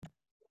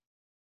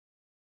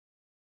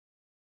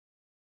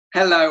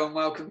Hello and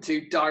welcome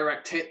to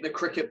Direct Hit, the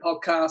cricket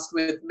podcast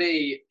with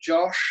me,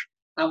 Josh,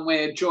 and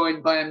we're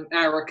joined by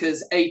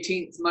America's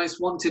 18th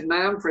most wanted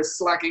man for his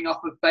slagging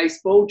off of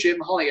baseball, Jim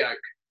Hollyoak.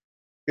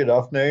 Good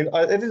afternoon.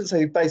 I didn't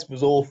say baseball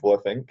was awful,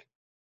 I think.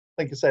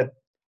 I said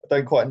I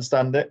don't quite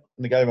understand it,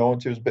 and the game I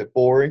went to was a bit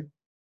boring.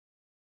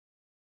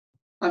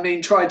 I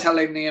mean, try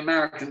telling the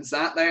Americans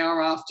that. They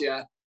are after you.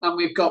 And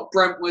we've got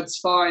Brentwood's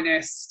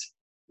finest,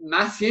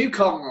 Matthew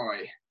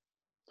Conroy.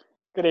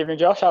 Good evening,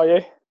 Josh. How are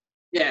you?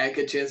 Yeah,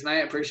 good. Cheers,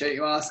 mate. Appreciate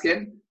you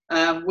asking.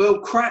 We'll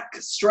crack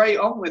straight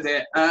on with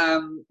it.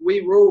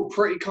 We were all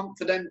pretty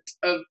confident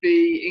of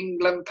the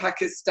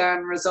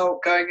England-Pakistan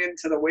result going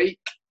into the week.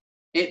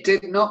 It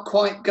did not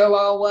quite go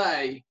our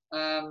way.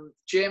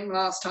 Jim,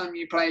 last time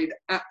you paid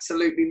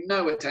absolutely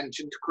no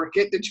attention to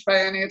cricket. Did you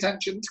pay any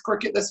attention to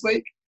cricket this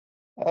week?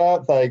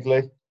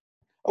 Vaguely.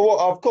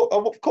 I've caught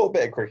a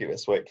bit of cricket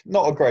this week.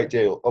 Not a great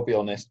deal, I'll be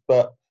honest.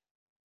 But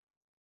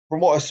from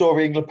what I saw of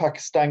the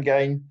England-Pakistan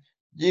game,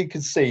 you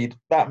concede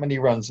that many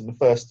runs in the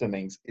first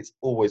innings, it's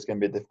always going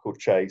to be a difficult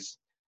chase.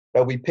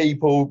 There'll be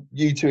people,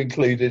 you two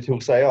included, who'll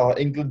say,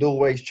 England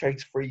always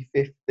chase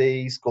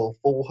 350, score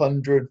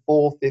 400,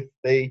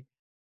 450.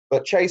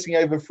 But chasing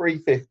over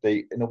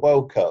 350 in a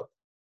World Cup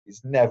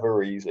is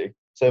never easy.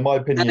 So in my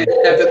opinion... And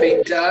it's never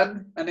been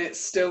done, and it's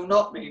still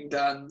not being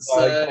done.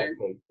 So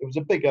exactly. It was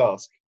a big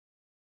ask.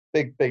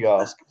 Big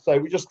ask. So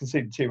we just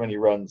conceded too many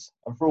runs.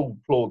 And for all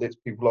plaudits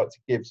people like to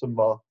give some of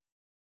our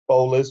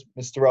bowlers,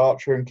 Mr.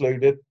 Archer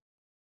included,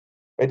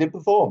 they did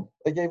perform.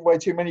 They gave away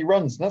too many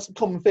runs. And that's a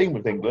common theme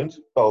with England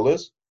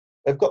bowlers.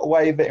 They've got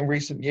away with it in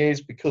recent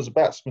years because the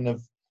batsmen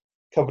have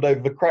covered over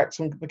the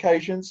cracks on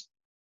occasions.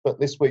 But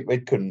this week they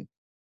couldn't.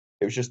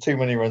 It was just too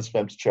many runs for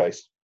them to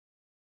chase.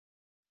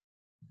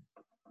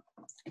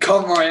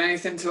 Conroy,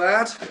 anything to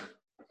add?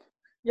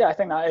 Yeah, I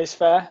think that is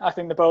fair. I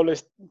think the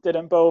bowlers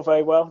didn't bowl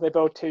very well. They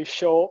bowled too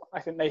short.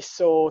 I think they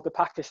saw the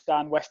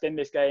Pakistan-West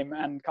Indies game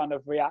and kind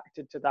of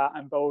reacted to that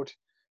and bowled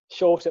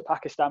short at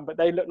Pakistan. But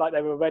they looked like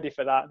they were ready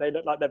for that. They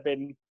looked like they'd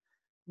been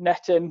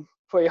netting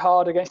pretty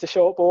hard against a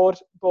short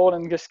ball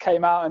and just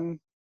came out and,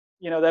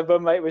 their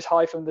run rate was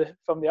high from the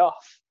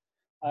off.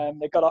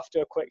 They got off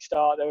to a quick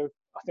start. I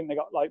think they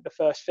got like the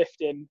first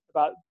 50 in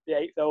about the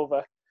 8th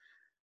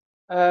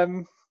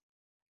over.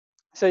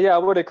 So yeah, I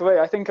would agree.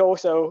 I think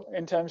also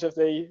in terms of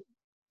the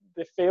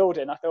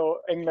fielding, I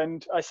thought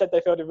England, I said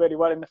they fielded really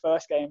well in the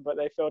first game, but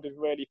they fielded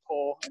really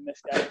poor in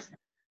this game.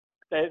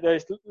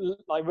 There's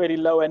like really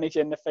low energy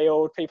in the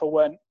field. People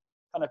weren't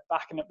kind of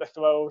backing up the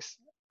throws.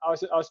 I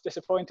was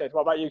disappointed.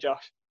 What about you,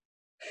 Josh?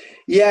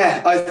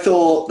 Yeah, I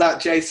thought that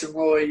Jason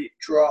Roy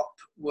drop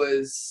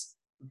was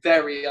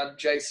very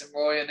un-Jason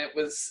Roy, and it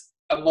was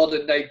a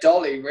modern day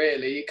dolly,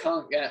 really. You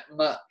can't get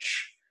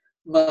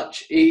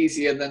much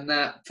easier than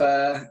that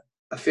for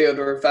a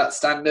fielder of that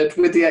standard,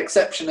 with the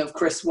exception of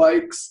Chris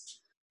Wokes,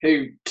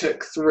 who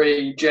took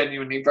 3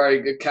 genuinely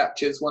very good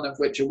catches, one of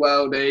which a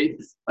worldie.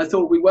 I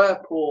thought we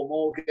were poor.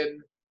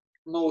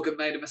 Morgan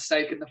made a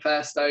mistake in the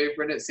first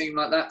over, and it seemed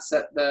like that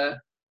set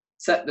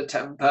the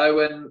tempo.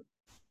 And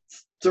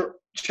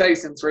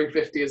chasing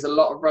 350 is a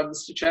lot of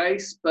runs to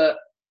chase, but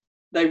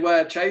they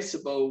were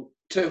chaseable.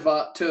 Two of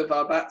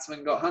our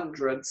batsmen got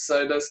hundreds,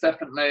 so there's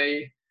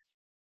definitely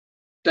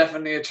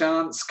a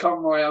chance.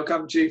 Conroy, I'll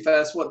come to you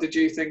first. What did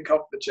you think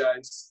of the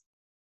chase?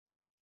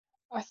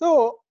 I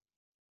thought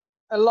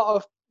a lot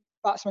of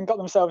batsmen got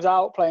themselves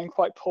out playing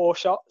quite poor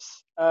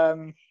shots.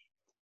 To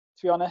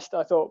be honest,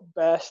 I thought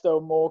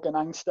Bairstow, Morgan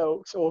and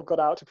Stokes all got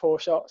out to poor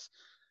shots.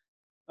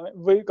 I mean,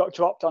 Root got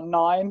dropped on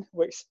 9,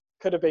 which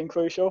could have been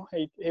crucial.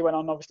 He went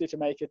on obviously to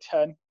make a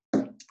 10.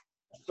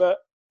 But,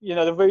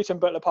 the Root and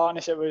Butler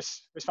partnership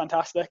was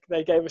fantastic.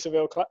 They gave us a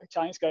real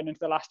chance going into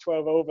the last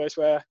 12 overs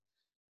where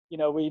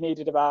we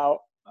needed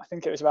about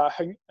 100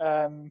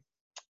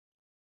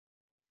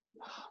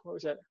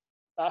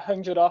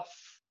 off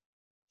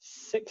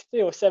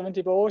 60 or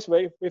 70 balls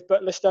with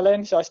Butler still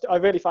in. So I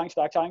really fancied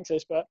our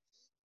chances, but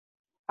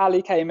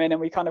Ali came in and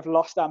we kind of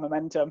lost our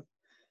momentum.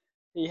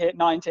 He hit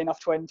 19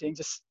 off 20 and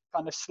just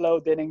kind of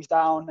slowed the innings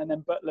down, and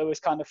then Butler was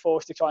kind of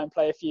forced to try and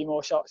play a few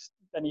more shots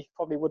than he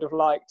probably would have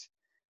liked.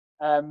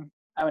 And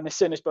as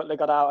soon as Butler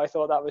got out, I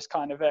thought that was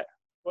kind of it.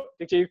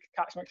 Did you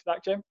catch much of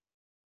that, Jim?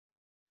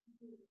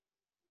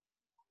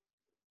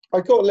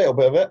 I caught a little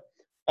bit of it.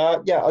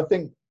 I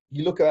think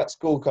you look at that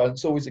scorecard,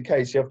 it's always the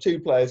case. You have 2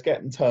 players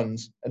getting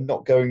tons and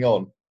not going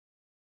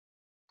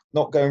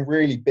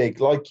really big.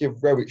 Like your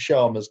Rohit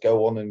Sharmas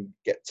go on and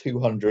get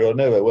 200. I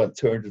know there weren't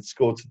 200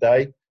 scored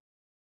today,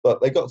 but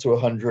they got to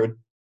 100.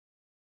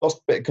 Lost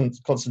a bit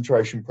of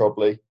concentration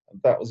probably. And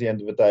that was the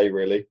end of the day,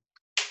 really.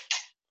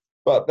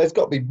 But there's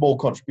got to be more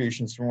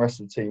contributions from the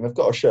rest of the team. They've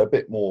got to show a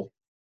bit more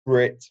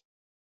grit.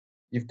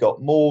 You've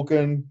got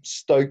Morgan,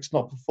 Stokes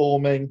not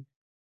performing,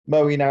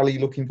 Moeen Ali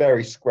looking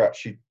very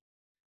scratchy.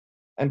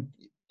 And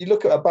you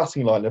look at our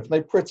batting lineup, and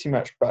they pretty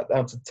much back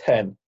down to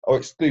 10. I'll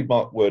exclude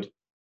Mark Wood.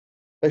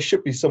 There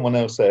should be someone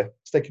else there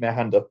sticking their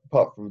hand up,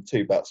 apart from the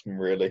 2 batsmen,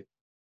 really.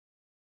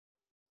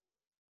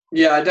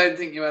 Yeah, I don't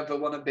think you ever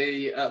want to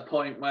be at a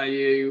point where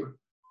you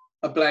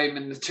are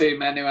blaming the two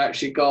men who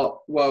actually got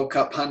World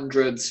Cup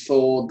hundreds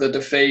for the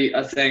defeat.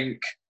 I think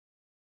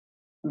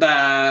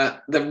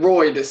that the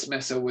Roy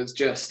dismissal was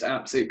just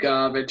absolute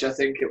garbage. I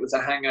think it was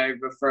a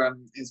hangover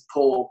from his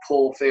poor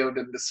field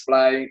and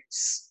display.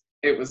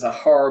 It was a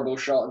horrible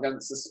shot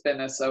against the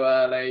spinner so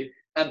early,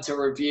 and to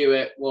review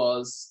it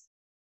was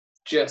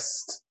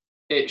just,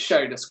 it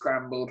showed a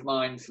scrambled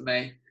mind for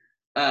me.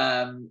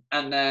 And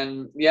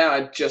then,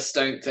 I just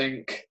don't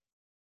think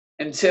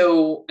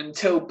until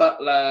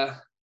Butler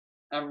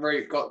and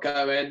Root got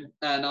going,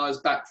 and I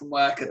was back from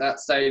work at that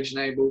stage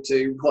and able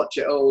to watch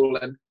it all.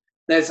 And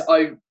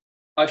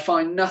I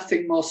find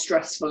nothing more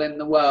stressful in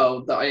the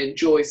world that I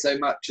enjoy so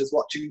much as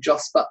watching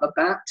Jos Buttler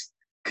bat,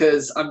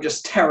 because I'm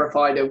just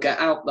terrified he'll get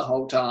out the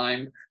whole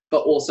time,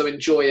 but also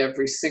enjoy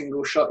every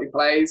single shot he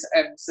plays.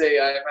 MC,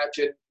 I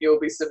imagine you'll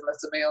be similar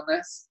to me on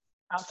this.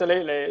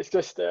 Absolutely, it's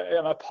just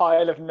a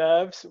pile of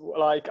nerves.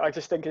 Like, I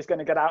just think he's going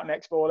to get out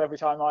next ball every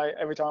time I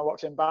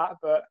watch him bat,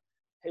 but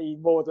he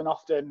more than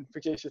often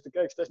produces the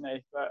goods, doesn't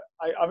he? But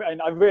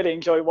I really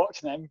enjoy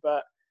watching him,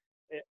 but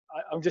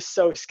I'm just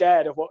so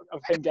scared of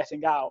him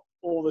getting out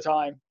all the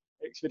time.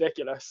 It's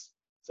ridiculous.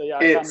 So yeah,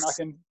 I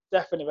can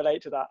definitely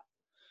relate to that.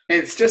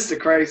 It's just a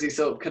crazy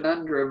sort of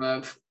conundrum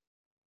of,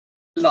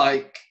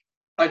 like,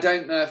 I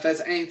don't know if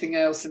there's anything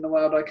else in the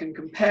world I can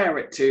compare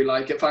it to.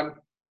 Like, if I'm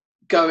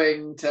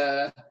going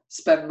to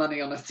spend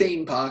money on a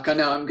theme park, I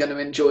know I'm going to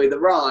enjoy the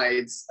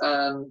rides,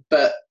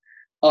 but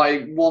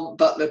I want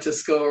Butler to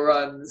score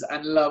runs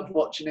and love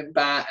watching him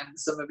bat, and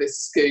some of his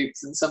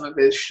scoops and some of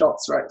his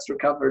shots for extra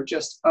cover are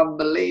just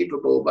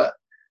unbelievable. But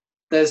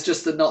there's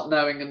just the not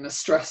knowing and the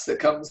stress that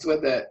comes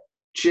with it.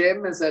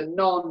 Jim, as a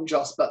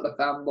non-Jos Buttler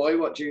fanboy,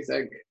 what do you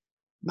think?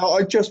 No,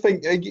 I just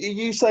think, are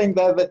you saying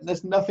there that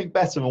there's nothing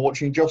better than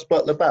watching Jos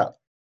Buttler bat?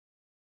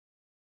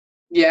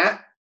 Yeah,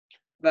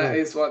 that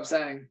is what I'm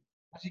saying.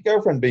 Has your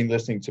girlfriend been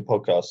listening to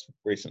podcasts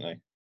recently?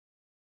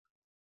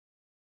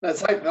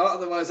 Let's hope not,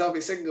 otherwise I'll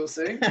be single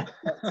soon.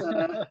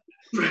 But,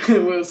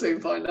 we'll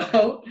soon find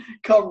out.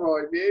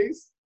 Conroy,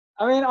 views?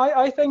 I mean,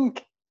 I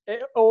think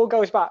it all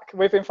goes back.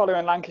 We've been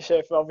following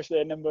Lancashire for obviously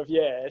a number of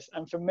years,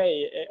 and for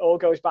me, it all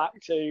goes back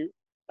to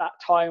that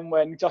time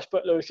when Jos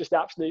Buttler was just the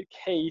absolute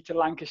key to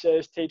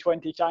Lancashire's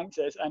T20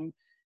 chances. And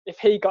if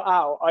he got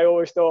out, I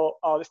always thought,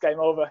 oh, this game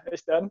over,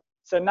 it's done.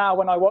 So now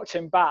when I watch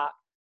him bat,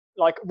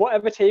 like,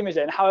 whatever team he's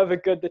in, however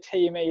good the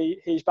team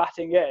he's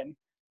batting in,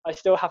 I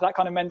still have that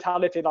kind of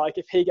mentality. Like,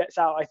 if he gets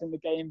out, I think the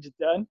game's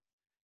done.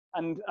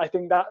 And I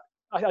think that,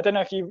 I don't know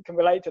if you can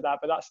relate to that,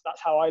 but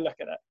that's how I look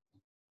at it.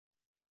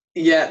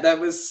 Yeah, there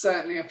was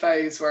certainly a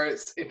phase where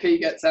it's, if he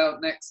gets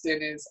out, next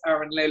in is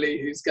Aaron Lilly,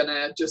 who's going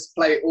to just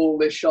play all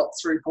his shots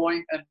through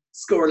point and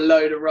score a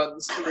load of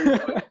runs through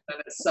point, and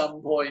at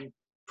some point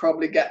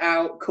probably get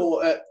out,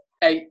 caught at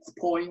 8th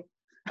point.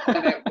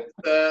 And it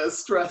was a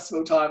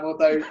stressful time,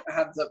 although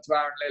hands up to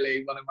Aaron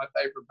Lilly, one of my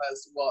favourite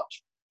players to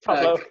watch.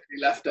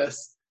 He left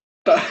us.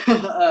 But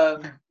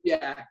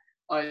yeah,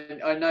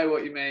 I know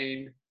what you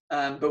mean.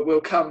 But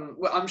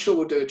I'm sure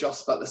we'll do a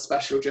Jos Buttler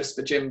special just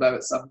for Jimbo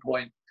at some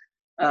point.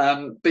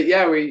 But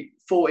yeah, we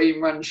 14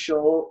 runs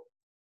short,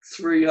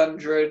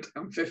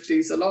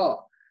 350's a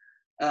lot.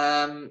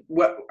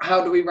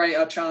 How do we rate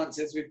our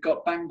chances? We've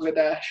got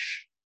Bangladesh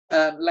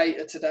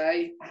later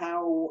today.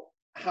 How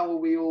are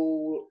we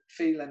all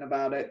feeling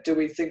about it? Do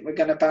we think we're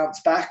going to bounce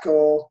back,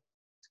 or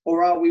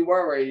are we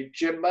worried,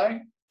 Jimbo?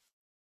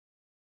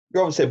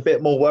 We're obviously a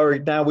bit more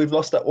worried now. We've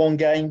lost that one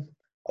game.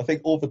 I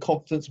think all the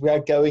confidence we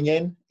had going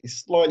in is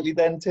slightly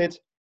dented,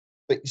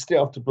 but you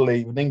still have to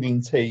believe an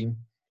England team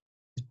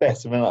is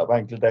better than that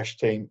Bangladesh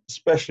team,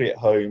 especially at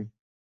home,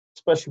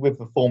 especially with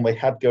the form they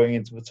had going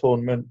into the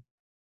tournament.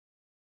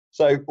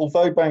 So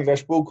although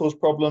Bangladesh will cause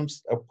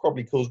problems, they'll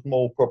probably cause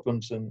more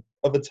problems than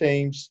other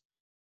teams.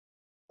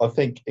 I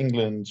think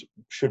England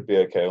should be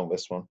okay on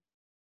this one.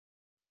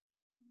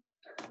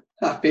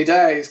 Happy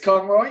days.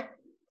 Conroy?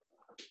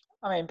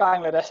 I mean,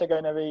 Bangladesh are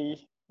going to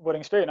be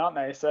wooden spoon, aren't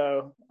they?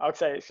 So I would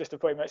say it's just a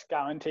pretty much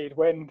guaranteed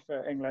win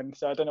for England.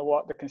 So I don't know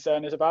what the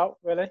concern is about,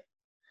 really.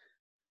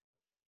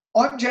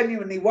 I'm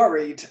genuinely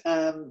worried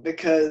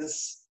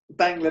because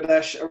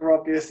Bangladesh are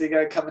obviously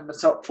going to come in the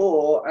top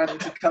 4,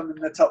 and to come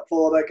in the top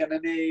 4, they're going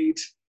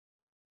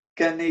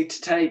to need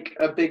to take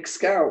a big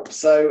scalp.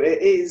 So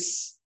it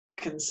is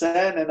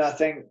concerning. I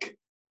think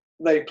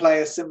they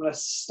play a similar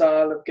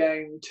style of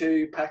game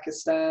to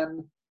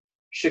Pakistan.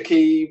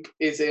 Shakib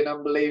is in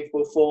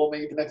unbelievable form,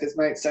 even if his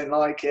mates don't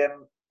like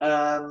him.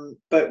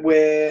 But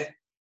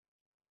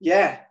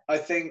I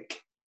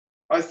think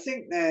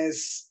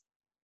there's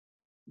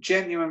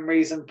genuine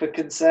reason for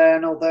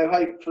concern, although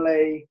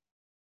hopefully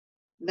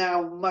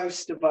now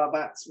most of our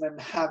batsmen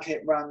have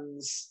hit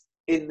runs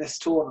in this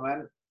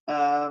tournament,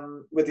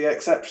 with the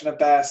exception of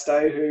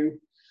Bairstow, who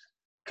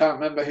can't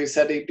remember who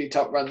said he'd be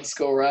top run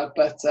scorer,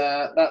 but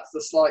that's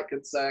the slight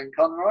concern.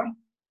 Conroy?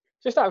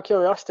 Just out of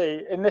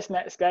curiosity, in this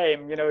next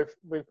game,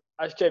 we've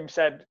as Jim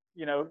said,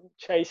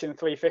 chasing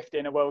 350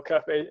 in a World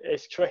Cup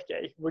is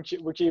tricky.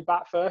 Would you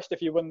bat first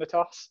if you won the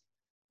toss,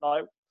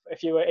 like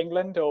if you were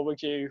England, or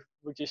would you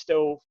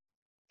still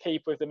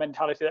keep with the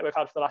mentality that we've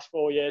had for the last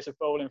 4 years of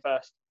bowling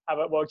first?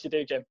 What would you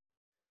do, Jim?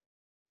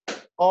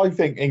 I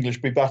think English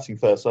will be batting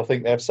first. I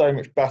think they have so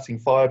much batting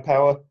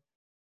firepower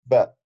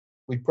that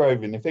we've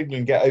proven if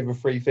England get over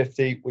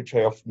 350, which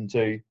they often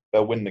do,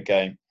 they'll win the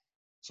game.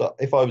 So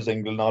if I was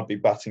England, I'd be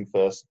batting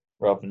first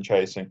rather than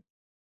chasing.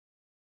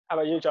 How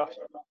about you, Josh?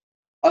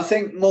 I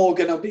think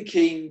Morgan will be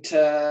keen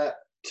to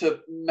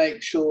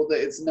make sure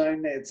that it's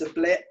known that it's a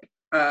blip.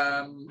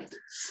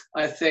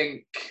 I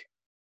think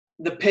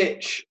the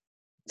pitch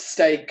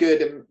stayed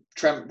good in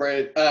Trent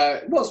Bridge.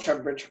 It was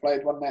Trent Bridge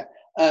played, wasn't it?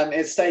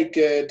 It stayed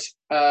good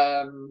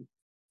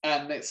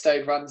and it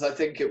stayed runs. I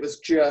think it was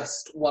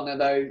just one of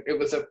those. It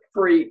was a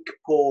freak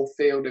poor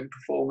fielding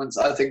performance.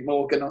 I think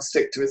Morgan will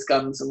stick to his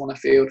guns and want to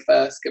field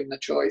first, given the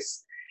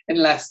choice,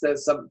 unless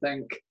there's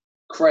something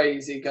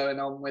crazy going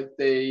on with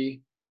the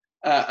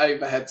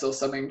overheads or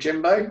something.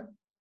 Jimbo?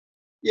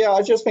 Yeah,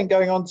 I just think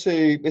going on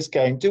to this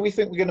game, do we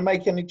think we're going to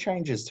make any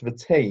changes to the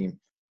team?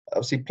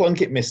 Obviously,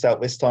 Plunkett missed out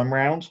this time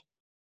round.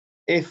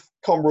 If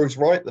Conroy's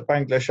right, that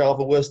Bangladesh are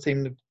the worst team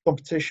in the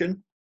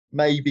competition,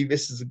 maybe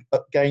this is a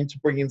game to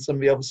bring in some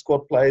of the other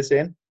squad players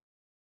in.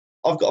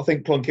 I've got to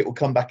think Plunkett will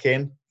come back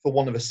in for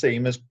one of the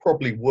seamers,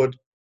 probably would,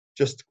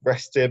 just to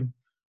rest him.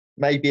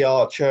 Maybe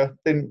Archer,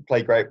 didn't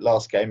play great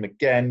last game.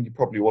 Again, you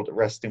probably want to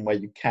rest him where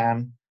you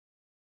can.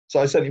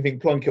 So I certainly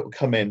think Plunkett will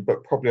come in,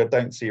 but probably I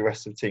don't see the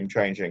rest of the team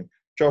changing.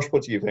 Josh,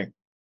 what do you think?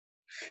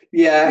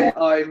 Yeah,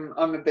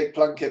 I'm a big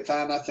Plunkett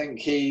fan. I think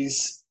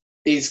he's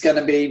going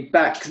to be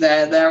back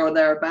there or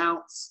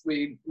thereabouts.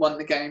 We won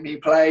the game he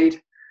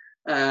played,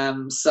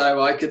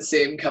 so I could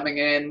see him coming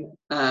in.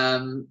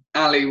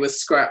 Ali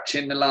was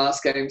scratching the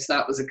last game, so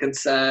that was a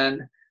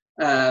concern.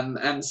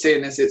 And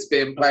seeing as it's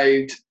being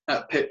played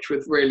at pitch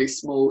with really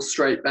small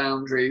straight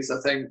boundaries,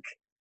 I think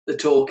the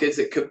talk is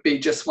it could be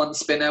just one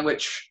spinner,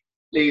 which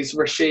leaves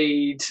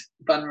Rashid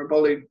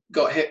vulnerable, who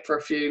got hit for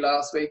a few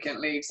last week, and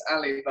leaves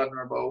Ali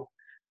vulnerable.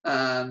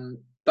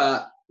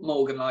 But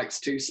Morgan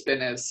likes two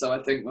spinners, so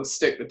I think we'll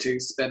stick with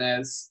two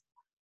spinners.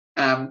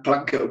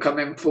 Plunkett will come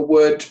in for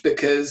Wood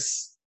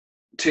because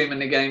too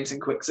many games in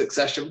quick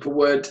succession for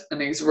Wood,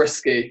 and he's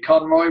risky.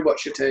 Conroy,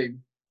 what's your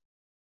team?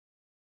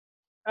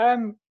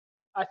 I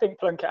think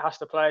Plunkett has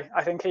to play.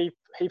 I think he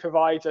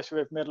provides us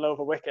with middle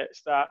over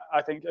wickets that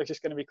I think are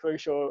just going to be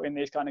crucial in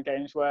these kind of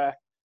games where,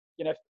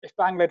 you know, if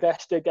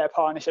Bangladesh did get a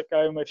partnership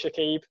going with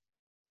Shakib,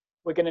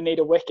 we're going to need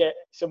a wicket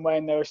somewhere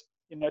in those,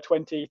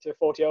 20 to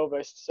 40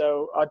 overs.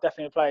 So I'd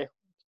definitely play.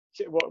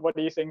 What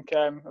do you think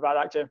about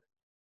that, Jim?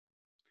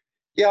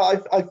 Yeah,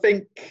 I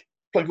think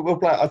Plunkett will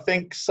play. I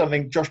think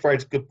Josh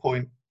raised a good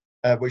point,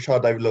 which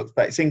I'd overlooked,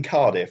 but it's in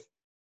Cardiff,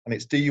 and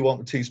it's do you want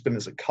the two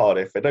spinners at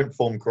Cardiff? They don't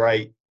form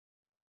great.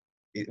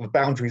 The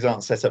boundaries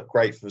aren't set up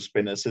great for the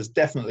spinners. There's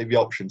definitely the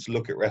option to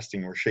look at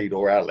resting Rashid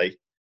or Ali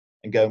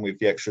and going with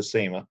the extra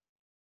seamer.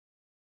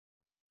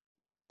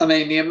 I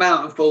mean, the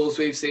amount of balls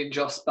we've seen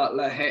Joss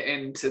Butler hit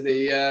into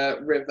the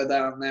river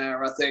down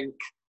there, I think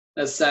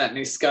there's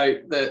certainly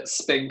scope that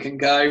spin can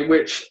go,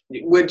 which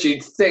would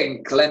you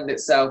think lend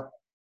itself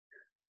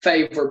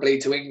favourably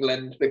to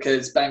England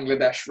because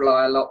Bangladesh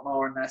rely a lot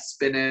more on their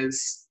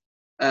spinners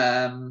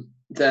than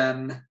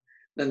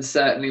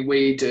certainly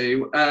we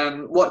do.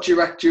 What do you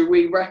reckon? Do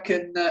we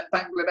reckon that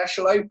Bangladesh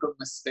will open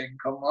with spin,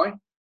 Conroy?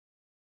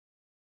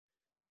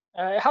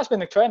 It has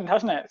been the trend,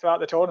 hasn't it, throughout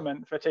the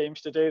tournament for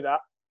teams to do that,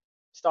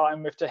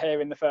 starting with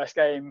Tahir in the first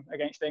game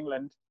against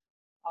England.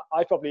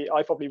 I probably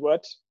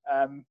would.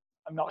 I'm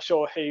not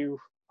sure who.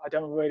 I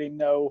don't really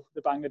know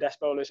the Bangladesh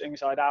bowlers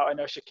inside out. I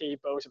know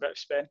Shakib bowls a bit of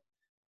spin,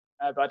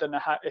 but I don't know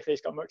if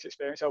he's got much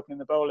experience opening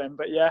the bowling.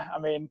 But yeah, I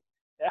mean,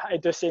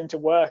 it does seem to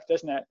work,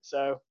 doesn't it?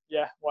 So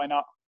yeah, why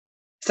not?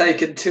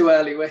 Taken 2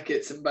 early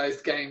wickets in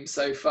both games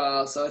so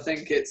far, so I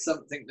think it's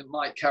something that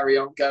might carry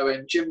on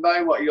going.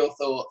 Jimbo, what are your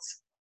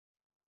thoughts?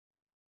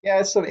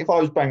 Yeah, so if I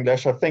was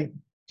Bangladesh, I think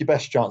your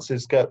best chance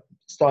is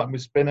starting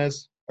with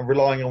spinners and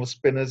relying on the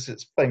spinners.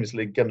 It's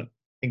famously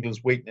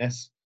England's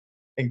weakness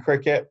in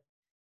cricket.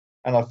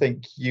 And I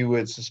think you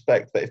would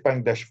suspect that if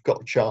Bangladesh have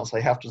got a chance,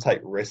 they have to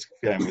take a risk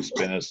going with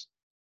spinners.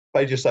 If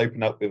they just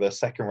open up with a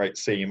second-rate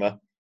seamer,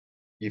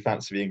 you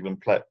fancy the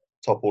England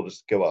top orders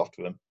to go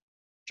after them.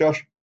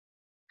 Josh?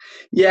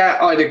 Yeah,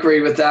 I'd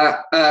agree with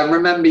that.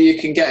 Remember, you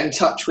can get in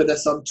touch with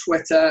us on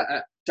Twitter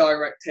at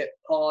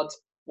DirectHitPod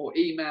or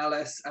email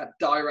us at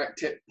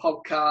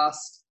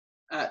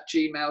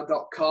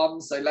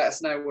directhitpodcast@gmail.com. So let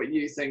us know what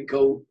you think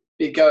will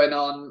be going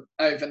on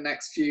over the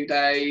next few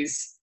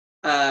days.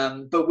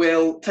 But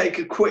we'll take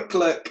a quick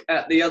look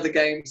at the other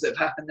games that have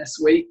happened this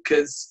week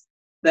because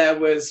there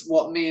was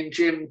what me and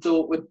Jim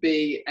thought would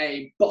be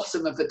a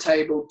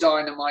bottom-of-the-table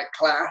dynamite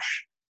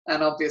clash.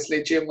 And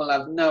obviously, Jim will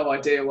have no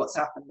idea what's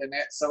happened in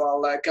it. So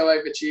I'll go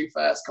over to you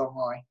first,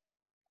 Conroy.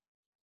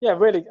 Yeah,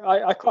 really,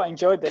 I quite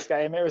enjoyed this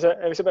game. It was a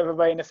bit of a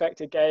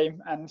rain-affected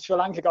game, and Sri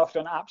Lanka got off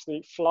to an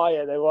absolute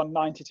flyer. They won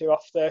 92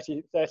 off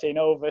 13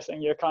 overs,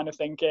 and you're kind of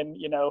thinking,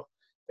 they're going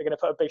to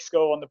put a big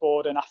score on the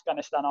board, and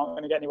Afghanistan aren't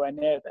going to get anywhere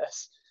near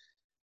this.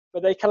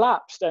 But they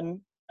collapsed,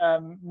 and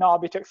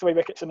Nabi took 3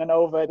 wickets in an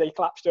over. They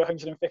collapsed to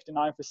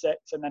 159 for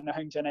 6 and then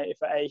 180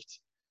 for 8.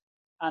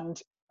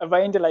 And a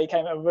rain delay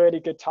came at a really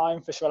good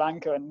time for Sri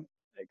Lanka, and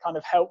it kind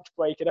of helped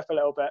break it up a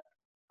little bit.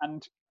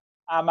 And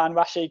our man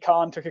Rashid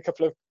Khan took a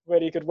couple of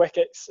really good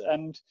wickets,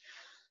 and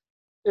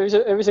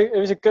it was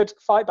a good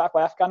fight back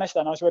by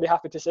Afghanistan. I was really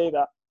happy to see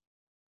that.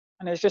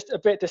 And it was just a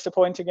bit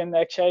disappointing in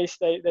their chase.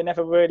 They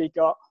never really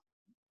got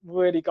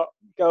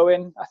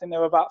going. I think they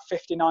were about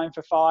 59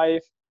 for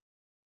 5.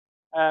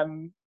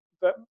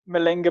 But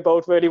Malinga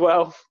bowled really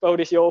well. Bowled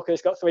his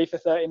Yorkers, got 3 for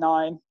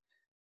 39.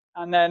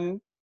 And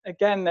then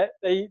again,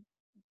 they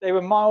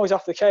were miles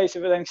off the chase,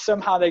 but then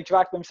somehow they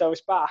dragged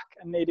themselves back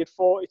and needed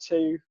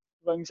 42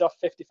 runs off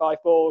 55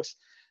 balls.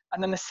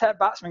 And then the set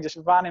batsman just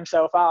ran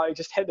himself out. He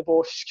just hit the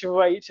ball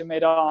straight to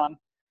mid-on.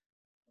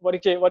 What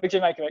did you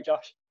make of it,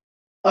 Josh?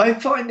 I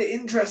find it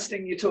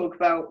interesting you talk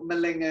about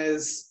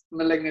Malinga's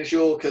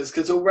Yorkers,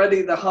 because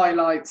already the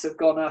highlights have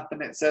gone up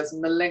and it says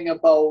Malinga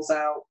bowls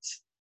out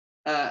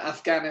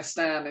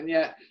Afghanistan, and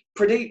yet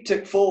Pradeep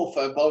took 4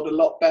 for, bowled a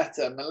lot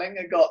better.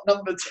 Malinga got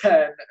number 10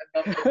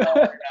 and number 9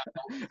 out,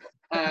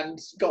 and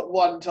got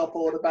 1 top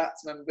order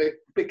batsman.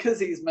 Because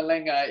he's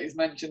Malinga, he's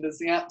mentioned as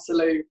the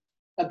absolute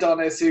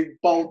Adonis who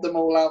bowled them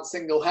all out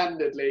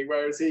single-handedly,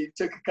 whereas he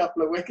took a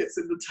couple of wickets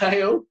in the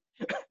tail.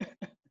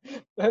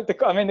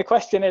 The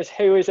question is,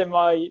 who is in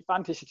my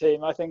fantasy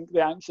team? I think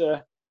the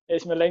answer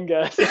is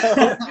Malinga. So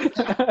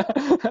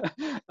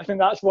I think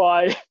that's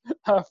why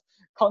I've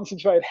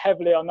concentrated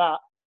heavily on that.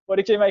 What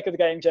did you make of the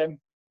game, Jim?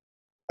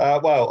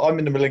 Well, I'm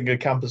in the Malinga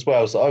camp as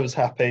well, so I was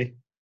happy.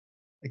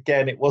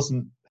 Again, it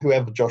wasn't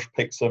whoever Josh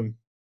picked, some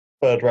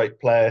third-rate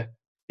player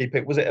he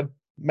picked. Was it a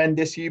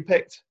Mendes you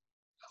picked?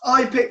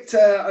 I picked,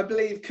 I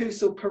believe,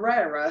 Kusal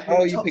Pereira,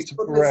 who you picked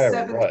scored Pereira, the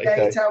 78 right,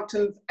 okay. out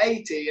of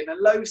 80 in a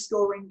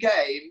low-scoring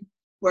game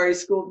where he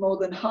scored more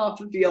than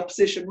half of the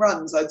opposition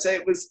runs. I'd say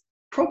it was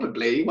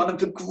probably one of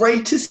the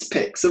greatest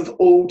picks of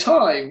all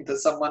time for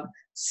someone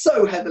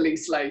so heavily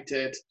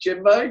slated.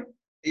 Jimbo?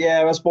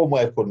 Yeah, that's one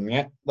way of putting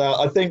it.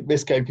 Now, I think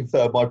this game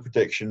confirmed my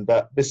prediction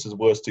that this is the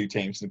worst 2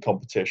 teams in the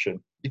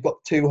competition. You've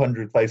got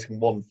 200 facing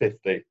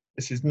 150.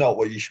 This is not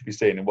what you should be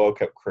seeing in World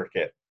Cup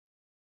cricket.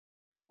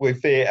 We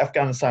fear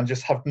Afghanistan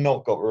just have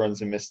not got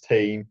runs in this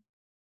team,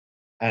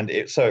 and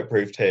it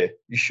proved here.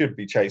 You should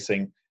be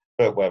chasing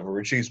Weather,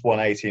 reduce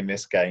 180 in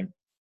this game.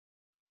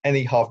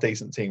 Any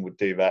half-decent team would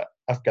do that.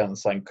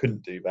 Afghanistan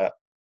couldn't do that.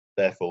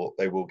 Therefore,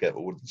 they will get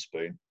the wooden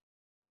spoon.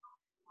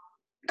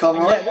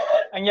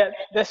 And yet,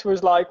 this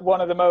was like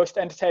one of the most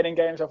entertaining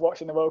games I've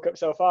watched in the World Cup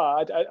so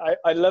far.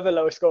 I love a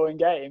low-scoring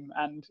game,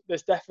 and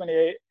there's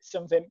definitely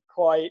something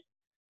quite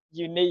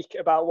unique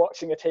about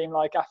watching a team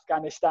like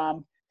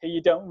Afghanistan, who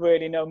you don't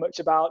really know much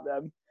about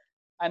them.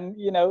 And,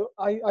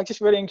 I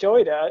just really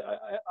enjoyed it.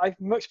 I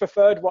much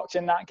preferred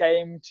watching that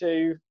game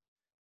to,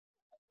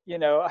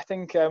 I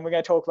think we're going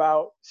to talk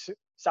about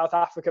South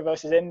Africa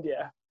versus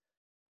India.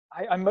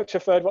 I much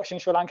preferred watching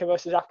Sri Lanka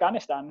versus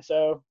Afghanistan.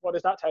 So what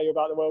does that tell you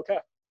about the World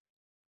Cup?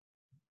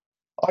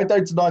 I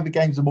don't deny the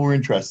games are more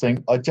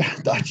interesting. I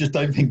just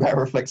don't think that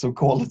reflects on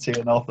quality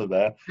and offer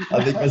there.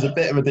 I think there's a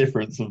bit of a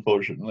difference,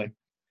 unfortunately.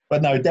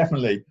 But no,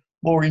 definitely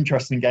more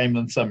interesting game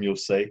than some you'll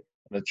see.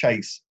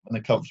 And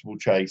a comfortable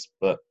chase,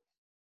 but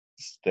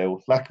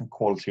still lack of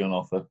quality on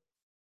offer.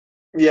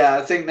 Yeah,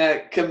 I think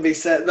that can be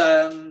said.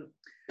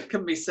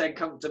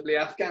 Comfortably.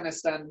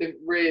 Afghanistan didn't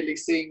really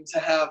seem to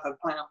have a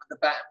plan with the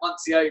bat.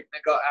 Once the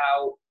opener got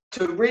out,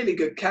 to a really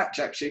good catch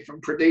actually from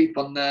Pradeep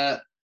on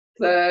the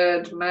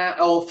third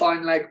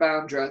fine leg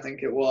boundary, I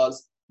think it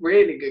was.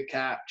 Really good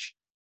catch.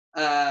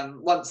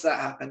 Once that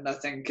happened, I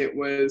think it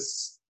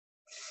was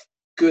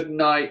good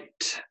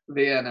night,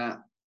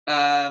 Vienna.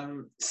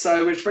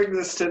 So which brings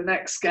us to the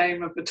next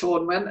game of the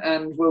tournament,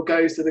 and we'll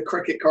go to the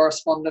cricket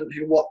correspondent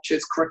who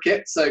watches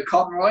cricket. So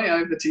Conroy,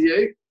 over to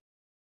you.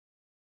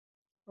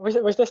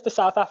 Was this the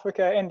South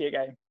Africa-India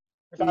game?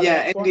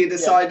 Yeah, India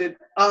decided.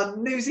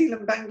 New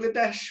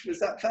Zealand-Bangladesh, was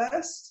that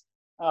first?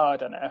 Oh, I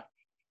don't know.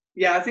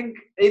 Yeah, I think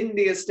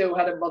India still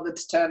hadn't bothered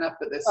to turn up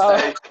at this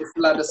stage. Just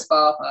let a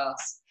spar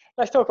pass.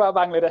 Let's talk about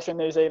Bangladesh and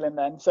New Zealand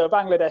then. So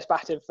Bangladesh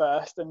batted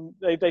first, and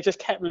they just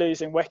kept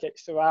losing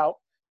wickets throughout,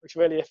 which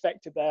really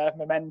affected their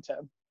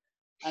momentum.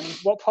 And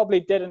what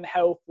probably didn't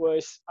help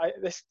was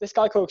this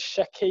guy called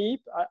Shakib.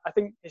 I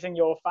think he's in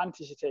your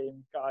fantasy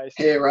team, guys.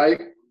 Hero.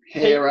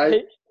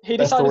 He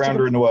best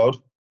all-rounder in the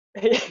world.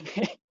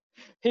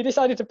 He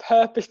decided to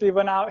purposely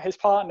run out his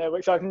partner,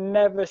 which I've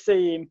never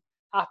seen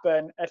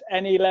happen at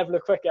any level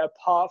of cricket,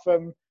 apart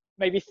from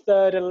maybe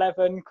third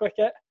 11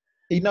 cricket.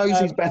 He knows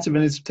he's better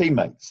than his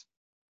teammates.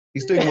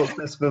 He's doing what's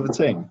best for the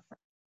team.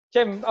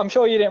 Jim, I'm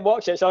sure you didn't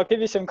watch it, so I'll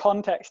give you some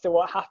context to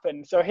what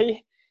happened. So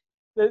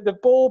the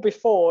ball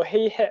before,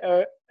 he hit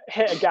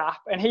a gap,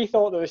 and he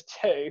thought there was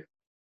 2,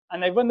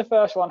 and they run the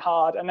first one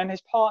hard, and then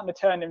his partner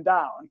turned him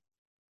down.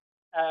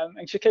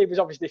 And Shakib was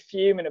obviously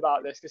fuming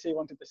about this because he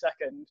wanted the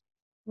second.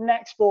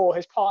 Next ball,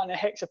 his partner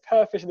hits a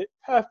perfectly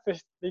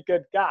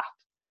good gap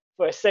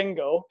for a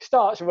single,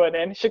 starts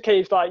running.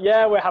 Shakib's like,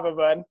 yeah, we'll have a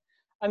run.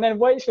 and then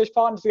waits for his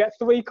partner to get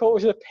 3/4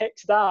 of the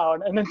pitch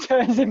down, and then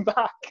turns him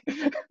back.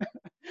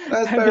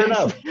 That's fair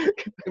enough.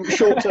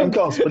 Short-term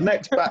cost. The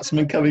next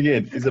batsman coming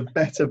in is a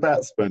better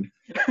batsman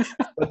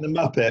than the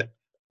Muppet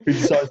who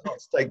decides not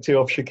to take 2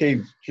 off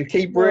Shakib.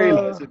 Shakib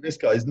realised that this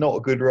guy is not a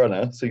good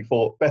runner, so he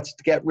thought better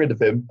to get rid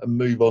of him and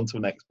move on to the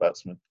next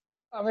batsman.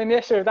 I mean, the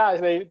issue with that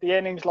is the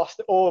innings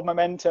lost all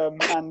momentum,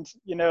 and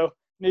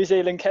New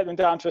Zealand kept them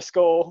down to a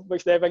score,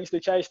 which they eventually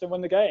chased and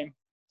won the game.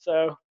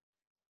 So,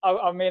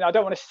 I mean, I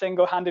don't want to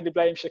single-handedly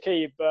blame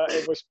Shakib, but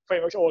it was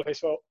pretty much all his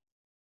fault.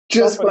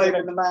 Just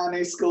blaming the man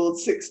who scored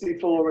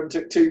 64 and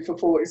took 2 for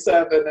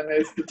 47 and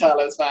is the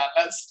talisman.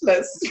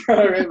 Let's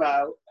throw him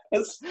out.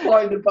 Let's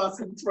find a bus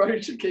and throw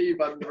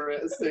Shakib under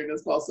it as soon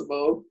as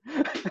possible.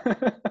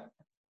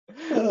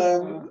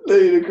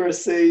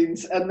 Ludicrous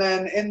scenes. And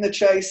then in the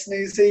chase,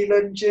 New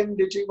Zealand. Jim,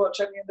 did you watch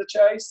any of the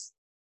chase?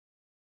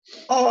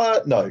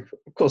 No,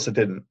 of course I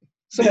didn't.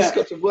 Someone's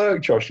got to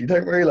work, Josh. You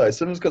don't realise.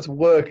 Someone's got to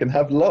work and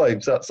have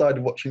lives outside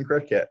of watching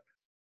cricket.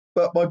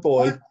 But my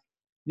boy,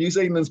 New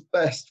Zealand's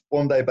best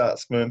one-day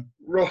batsman,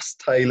 Ross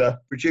Taylor,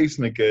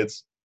 producing the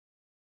goods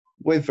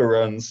with the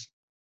runs,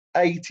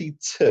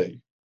 82.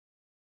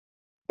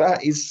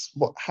 That is,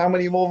 how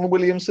many more than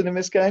Williamson in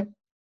this game?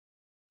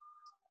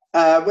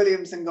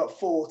 Williamson got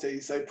 40,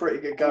 so pretty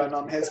good going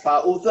on his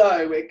part.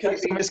 Although it could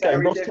have been this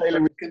game, Ross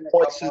Taylor was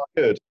twice as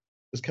good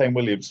as Kane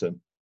Williamson.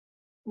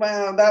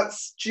 Well,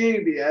 that's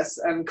dubious,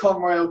 and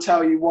Conroy will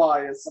tell you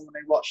why as someone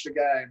who watched the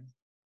game.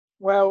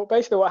 Well,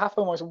 basically what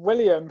happened was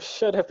Williams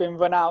should have been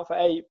run out for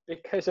 8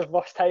 because of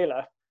Ross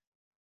Taylor,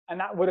 and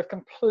that would have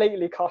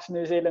completely cost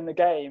New Zealand the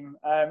game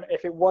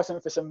if it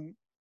wasn't for some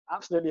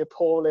absolutely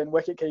appalling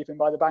wicket-keeping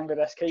by the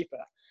Bangladesh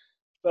keeper.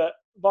 But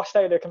Ross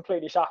Taylor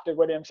completely shafted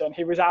Williamson.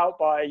 He was off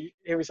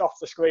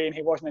the screen,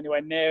 he wasn't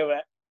anywhere near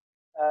it.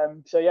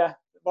 So yeah,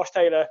 Ross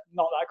Taylor,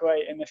 not that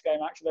great in this game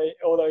actually,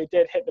 although he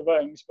did hit the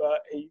runs, but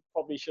he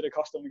probably should have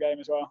cost them the game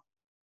as well.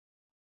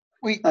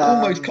 We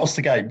almost cost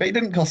the game, but he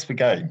didn't cost the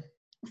game.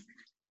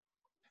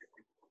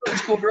 He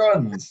scored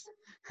runs.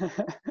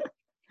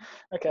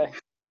 Okay.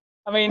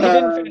 I mean, he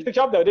didn't finish the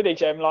job though, did he,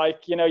 Jim?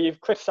 Like, you've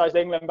criticised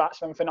the England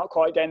batsmen for not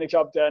quite getting the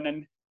job done,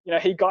 and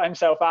he got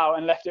himself out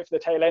and left it for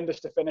the tail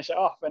enders to finish it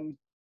off, and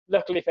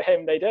luckily for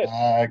him, they did.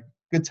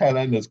 Good tail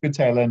enders.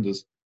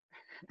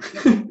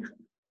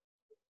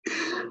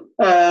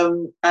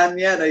 And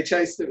yeah, they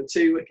chased it with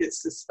 2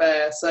 wickets to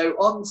spare. So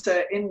on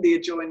to India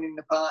joining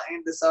the party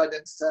and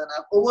deciding to turn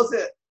up. Or was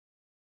it?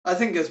 I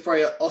think it was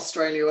probably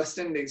Australia West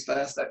Indies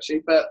first,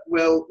 actually. But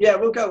we'll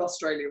go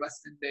Australia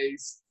West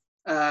Indies.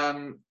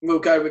 We'll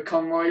go with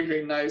Conroy,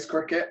 who knows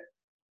cricket.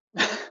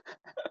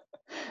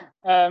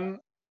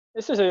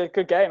 This was a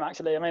good game,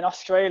 actually. I mean,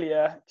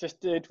 Australia just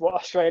did what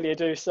Australia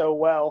do so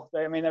well.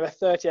 They were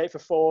 38 for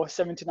 4,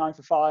 79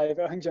 for 5,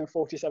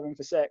 147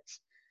 for 6.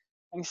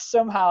 And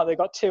somehow they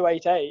got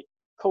 288.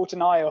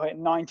 Colton Isle hit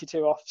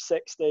 92 off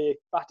 60,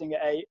 batting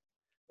at 8,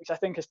 which I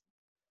think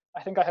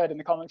I heard in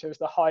the commentary was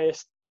the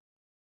highest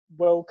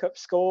World Cup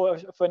score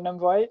for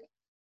number 8.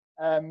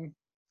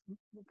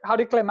 How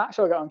did Glenn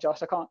Maxwell get on,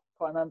 Josh? I can't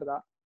quite remember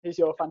that. He's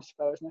your fantasy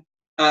player, isn't he?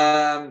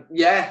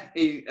 Yeah,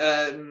 he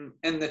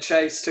in the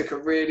chase took a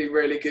really,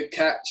 really good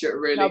catch at a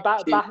really. No,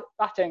 batting.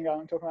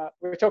 I'm talking about.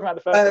 We were talking about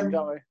the first thing,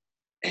 aren't we?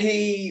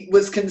 He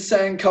was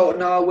concerned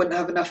Colton Isle wouldn't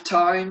have enough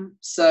time,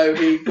 so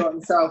he got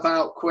himself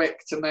out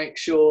quick to make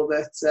sure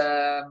that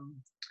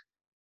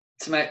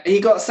he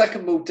got a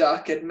second ball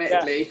duck,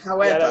 admittedly. Yeah.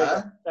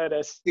 However, there it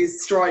is.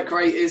 His strike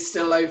rate is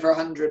still over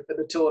 100 for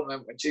the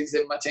tournament, which he's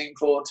in my team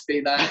for to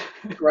be that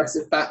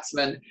aggressive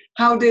batsman.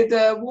 How did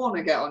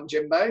Warner get on,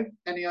 Jimbo?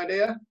 Any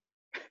idea?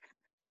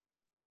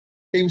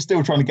 He was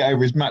still trying to get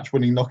over his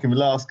match-winning knock in the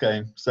last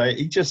game, so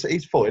he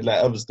thought he'd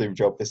let others do the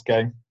job this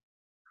game.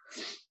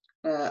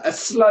 A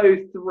slow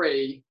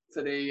 3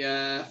 for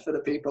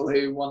the people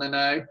who want to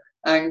know.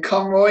 And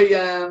Conroy,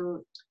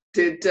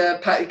 did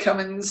Patty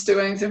Cummins do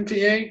anything for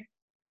you?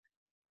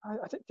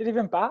 Did he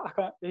even bat?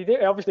 He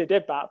obviously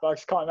did bat, but I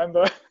just can't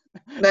remember.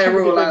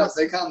 They're all out.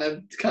 They can't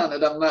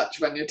have done much.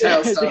 When your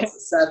tail starts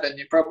at 7,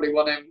 you probably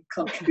want him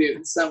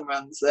contributing some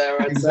runs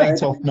there. He was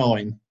 8 off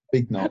 9.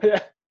 Big knock.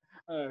 Yeah.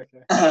 Oh,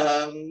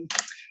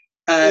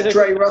 okay.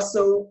 Dre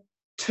Russell,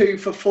 2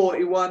 for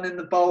 41 in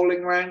the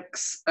bowling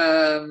ranks.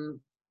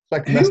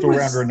 Second best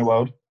all-rounder in the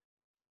world.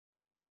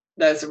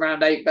 There's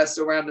around 8 best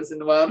all-rounders in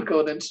the world,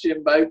 according to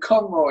Jimbo.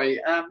 Conroy,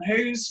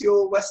 who's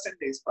your West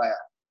Indies player?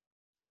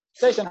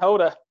 Jason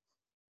Holder.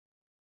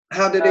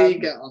 How did he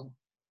get on?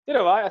 Did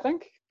all right, I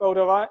think. Bowled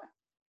all right.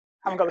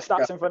 Haven't got the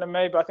stats in front of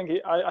me, but I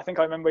think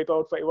I remember he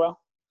bowled pretty well.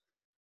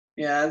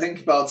 Yeah, I think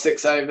he bowled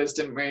 6 overs,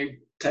 didn't really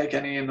take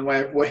any in the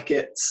way of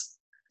wickets.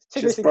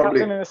 Typically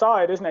captain in the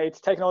side, isn't he?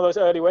 Taking all those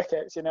early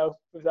wickets,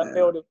 with that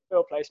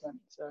field placement.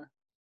 So,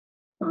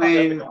 I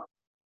mean,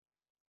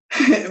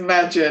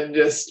 imagine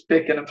just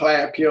picking a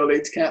player purely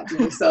to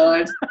captain the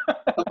side.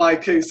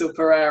 Mike Kusal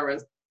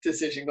Pereira's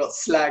decision got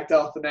slagged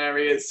off, and there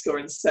he is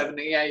scoring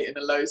 78 in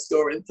a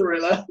low-scoring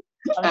thriller.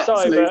 I'm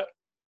sorry, but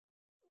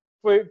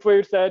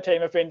Brood third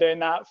team have been doing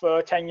that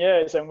for 10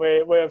 years, and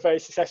we're a very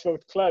successful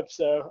club.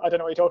 So I don't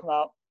know what you're talking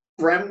about.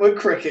 Brentwood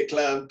Cricket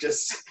Club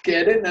just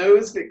getting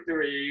those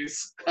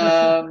victories.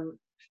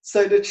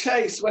 So the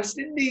chase, West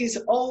Indies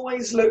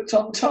always looked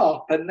on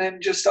top and then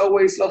just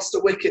always lost a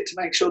wicket to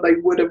make sure they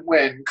wouldn't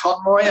win.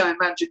 Conroy, I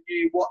imagine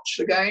you watched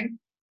the game.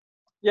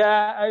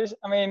 Yeah,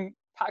 I mean,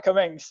 Pat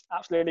Cummings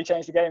absolutely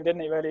changed the game,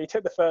 didn't he, really? He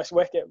took the first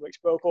wicket, which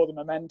broke all the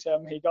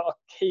momentum. He got a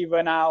key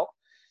run out.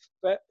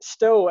 But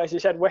still, as you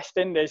said, West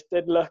Indies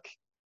did look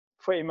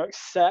pretty much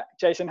set.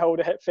 Jason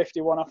Holder hit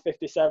 51 off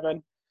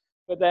 57.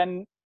 But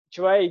then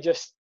Dre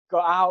just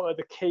got out at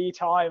the key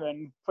time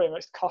and pretty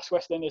much cost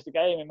West Indies the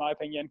game, in my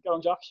opinion. Go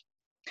on, Josh.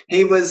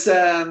 He was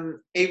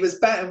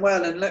batting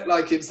well and looked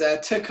like he was there.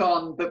 Took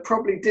on, but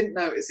probably didn't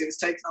notice he was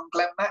taking on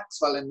Glenn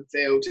Maxwell in the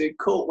field, who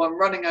caught one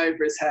running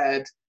over his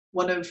head.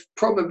 One of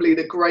probably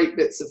the great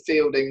bits of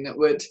fielding that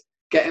would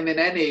get him in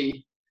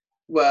any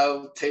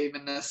team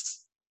in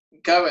this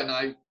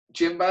going.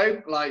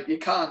 Jimbo, like you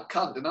can't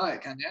deny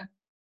it, can you?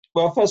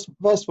 Well, first of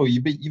all,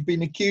 you've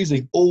been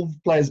accusing all the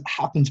players that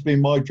happen to be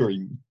in my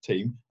dream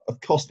team of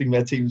costing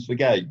their teams the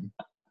game.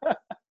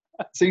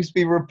 Seems to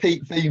be a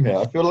repeat theme here.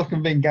 I feel like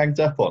I'm being ganged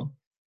up on.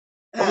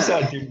 Obviously,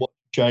 I didn't watch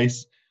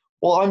Chase.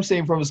 What I'm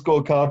seeing from the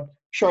scorecard,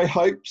 Shy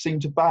Hope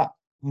seemed to bat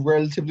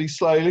relatively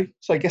slowly.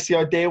 So I guess the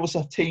idea was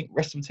the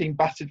rest of the team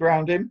batted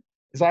around him.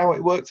 Is that how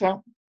it worked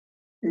out?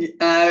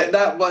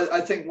 That was,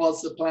 I think,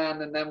 was the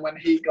plan. And then when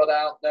he got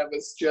out, there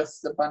was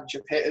just a bunch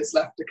of hitters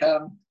left to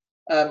come.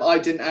 I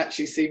didn't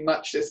actually see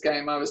much this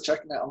game. I was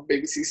checking it on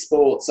BBC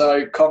Sport.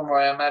 So,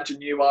 Conroy, I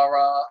imagine you are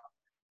our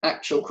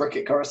actual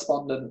cricket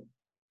correspondent.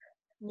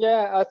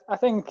 Yeah, I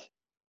think,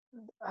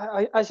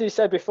 as you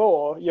said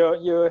before,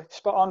 you're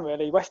spot on,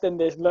 really. West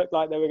Indies looked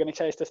like they were going to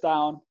chase us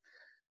down,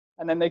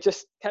 and then they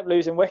just kept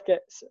losing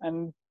wickets.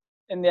 And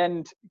in the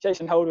end,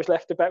 Jason Holder was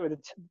left to bat with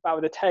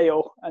a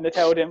tail, and the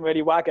tail didn't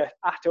really wag at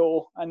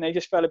all, and they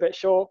just fell a bit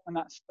short. And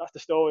that's the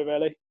story,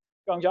 really.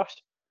 Go on, Josh.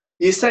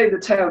 You say the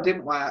tail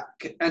didn't whack,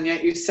 and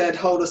yet you said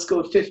Holder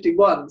scored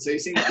 51, so you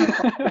seem to be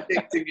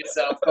contradicting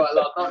yourself quite a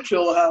lot. Not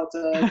sure how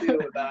to deal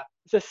with that.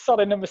 It's a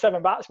solid number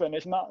 7 batsman.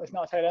 It's not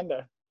a tail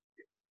ender.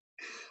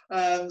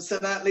 So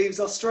that leaves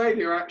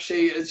Australia,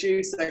 actually, as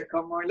you said,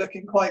 Conroy,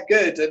 looking quite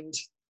good. And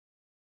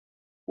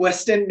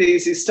West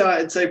Indies, who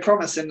started so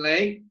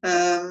promisingly,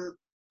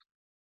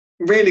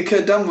 really could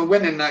have done with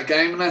winning that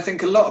game. And I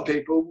think a lot of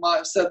people might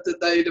have said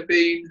that they'd have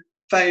been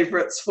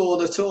favourites for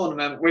the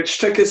tournament, which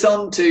took us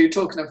on to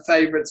talking of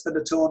favourites for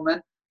the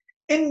tournament.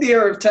 India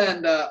have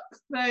turned up.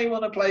 They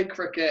want to play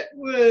cricket.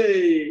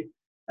 Whee!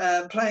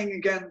 Playing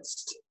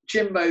against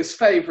Jimbo's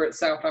favourite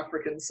South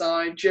African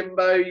side.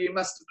 Jimbo, you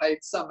must have paid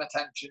some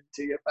attention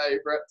to your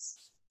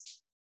favourites.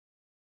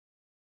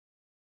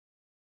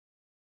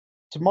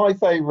 To my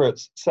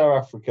favourites,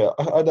 South Africa.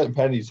 I don't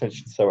pay any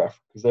attention to South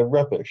Africa because they're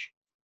rubbish.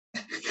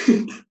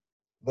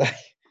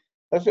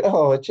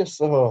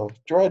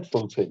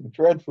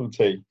 Dreadful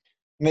team.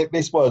 And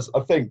this was, I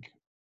think,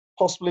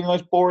 possibly the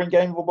most boring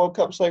game of the World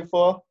Cup so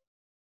far.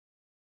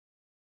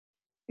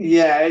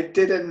 Yeah, it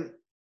didn't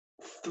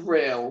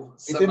thrill.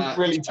 It didn't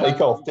really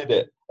take off, did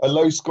it? A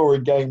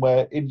low-scoring game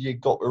where India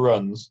got the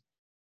runs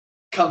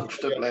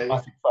comfortably, in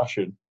dramatic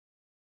fashion.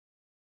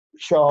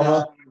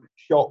 Sharma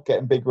shot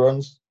getting big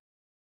runs.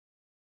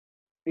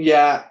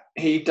 Yeah,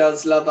 he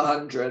does love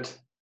 100.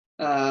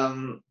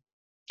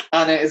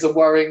 And it is a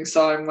worrying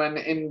sign when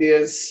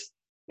India's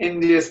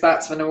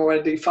batsmen are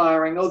already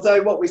firing.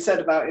 Although what we said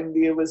about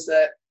India was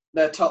that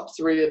their top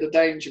 3 are the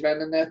danger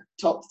men and their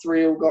top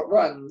 3 all got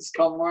runs.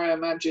 Conroy, I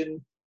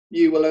imagine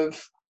you will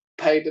have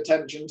paid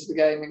attention to the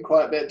game in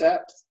quite a bit of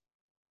depth.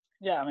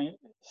 Yeah, I mean,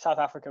 South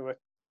Africa were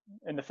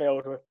in the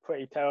field were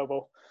pretty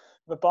terrible.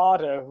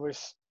 Rabada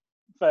was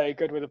very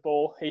good with the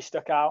ball. He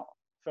stuck out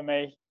for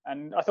me.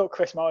 And I thought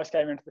Chris Morris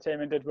came into the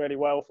team and did really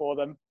well for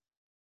them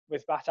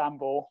with bat and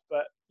ball.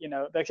 But,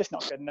 they're just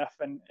not good enough.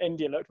 And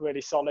India looked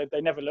really solid.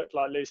 They never looked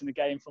like losing the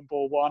game from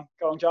ball 1.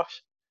 Go on,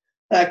 Josh.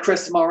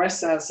 Chris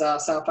Morris, as our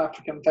South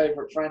African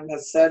favourite friend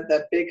has said,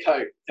 they're big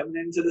hope coming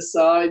into the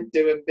side,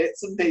 doing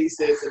bits and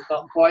pieces and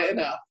not quite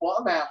enough.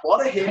 What a man,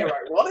 what a hero,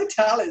 what a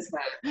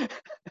talisman.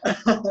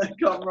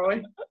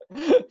 Conroy.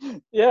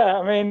 Yeah,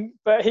 I mean,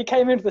 but he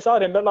came into the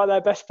side and looked like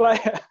their best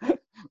player,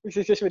 which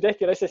is just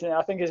ridiculous, isn't it?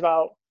 I think he's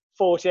about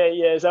 48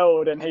 years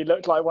old and he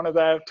looked like one of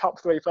their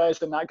top 3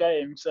 players in that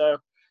game. So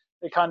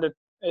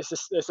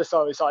it's a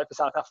sorry sight for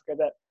South Africa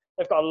that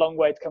they've got a long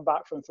way to come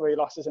back from 3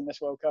 losses in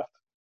this World Cup.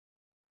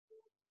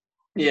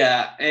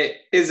 Yeah,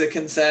 it is a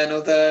concern,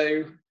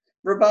 although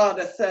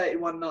Rabada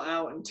 31 not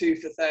out and 2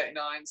 for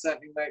 39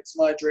 certainly makes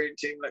my dream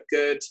team look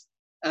good.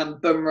 And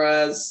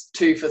Bumrah's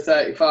 2 for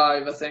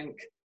 35. I think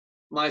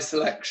my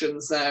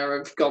selections there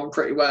have gone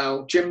pretty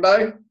well.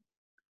 Jimbo?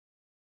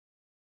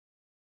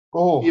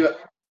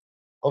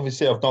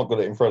 Obviously I've not got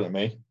it in front of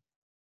me.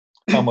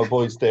 How my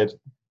boys did.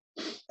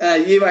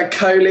 You had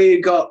Kohli,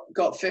 who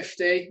got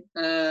 50,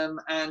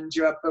 and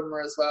you had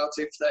Bumrah as well,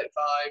 2 for 35.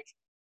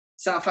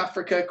 South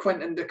Africa,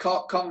 Quinton de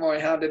Kock. Conroy,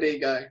 how did he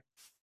go?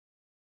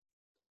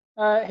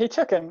 He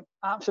took an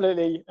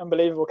absolutely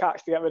unbelievable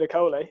catch to get rid of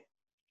Kohli.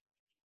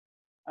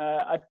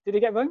 Did he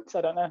get runs?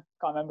 I don't know.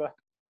 Can't remember.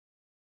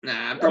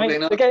 Nah, probably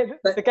not.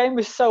 The game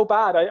was so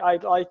bad.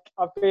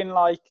 I've been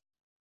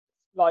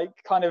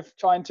kind of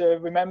trying to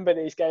remember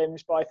these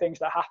games by things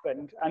that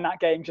happened, and that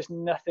game just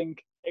nothing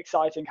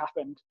exciting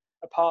happened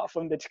apart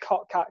from the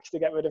catch to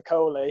get rid of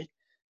Kohli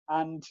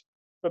and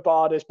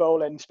Rabada's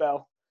bowling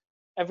spell.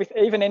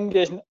 Even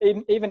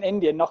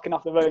India knocking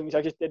off the runs,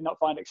 I just did not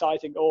find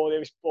exciting, or it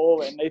was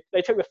boring.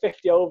 They took the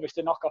 50 overs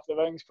to knock off the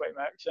runs pretty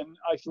much, and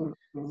I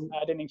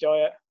didn't enjoy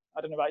it.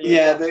 I don't know about you.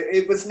 Yeah,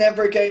 it was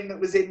never a game that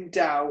was in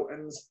doubt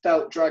and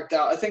felt dragged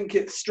out. I think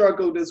it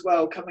struggled as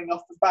well, coming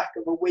off the back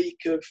of a week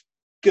of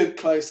good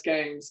close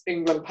games.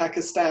 England,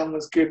 Pakistan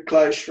was good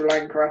close, Sri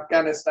Lanka,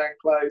 Afghanistan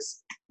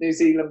close, New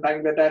Zealand,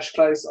 Bangladesh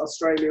close,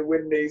 Australia,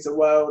 Windies, a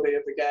worldie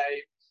of a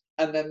game.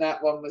 And then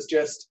that one was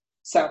just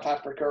South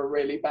Africa are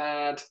really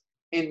bad,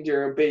 India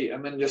will beat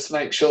them, and just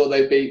make sure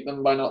they beat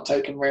them by not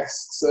taking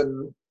risks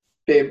and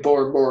being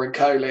boring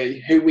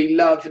Kohli, who we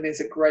love and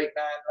is a great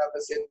man, love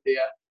us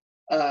India.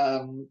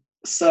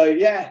 So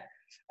yeah,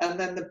 and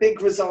then the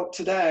big result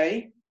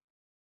today,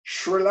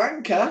 Sri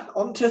Lanka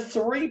onto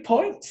 3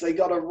 points. They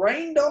got a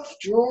rained off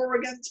draw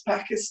against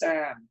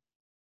Pakistan.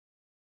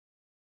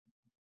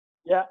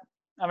 Yeah,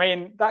 I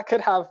mean that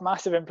could have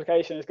massive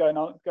implications going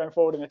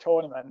forward in the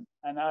tournament.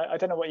 And I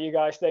don't know what you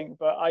guys think,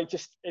 but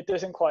it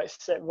doesn't quite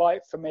sit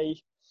right for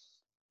me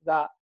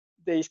that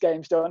these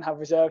games don't have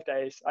reserve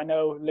days. I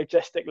know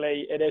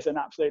logistically it is an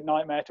absolute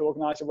nightmare to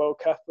organise a World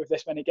Cup with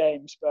this many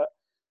games, but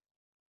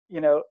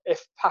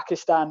if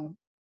Pakistan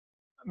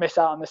miss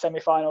out on the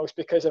semi-finals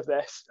because of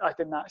this, I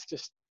think that's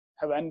just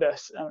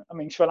horrendous. I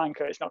mean, Sri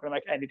Lanka, it's not going to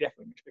make any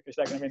difference because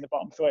they're going to be in the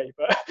bottom three,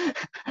 but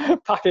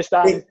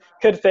Pakistan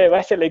could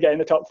theoretically get in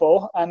the top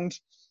four. And,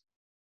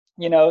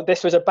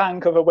 this was a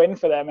bank of a win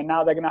for them, and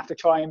now they're going to have to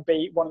try and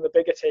beat one of the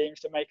bigger teams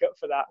to make up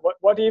for that.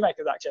 What do you make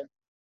of that, Jim?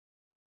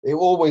 It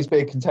will always be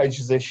a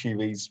contentious issue,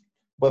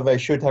 whether they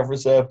should have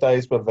reserve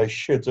days, whether they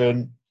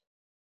shouldn't.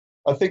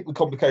 I think the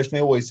complication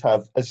they always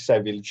have, as you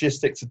say, the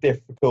logistics are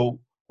difficult.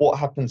 What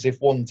happens if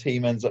one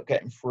team ends up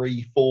getting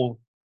 3-4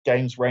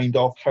 games rained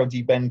off? How do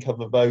you then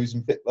cover those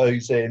and fit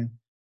those in?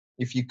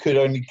 If you could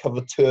only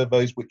cover 2 of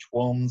those, which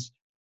ones?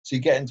 So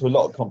you get into a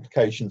lot of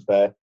complications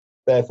there.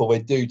 Therefore, they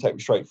do take a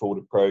straightforward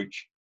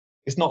approach.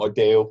 It's not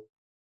ideal.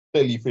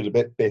 Clearly, you feel a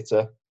bit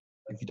bitter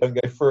if you don't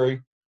go through.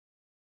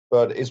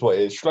 But it is what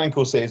it is. Sri Lanka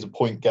will see it as a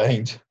point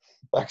gained.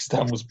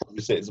 Pakistan will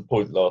probably see it as a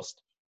point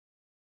lost.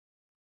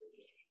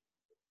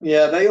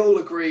 Yeah, they all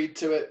agreed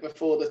to it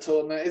before the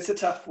tournament. It's a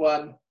tough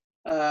one.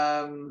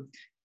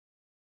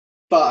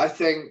 But I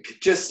think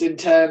just in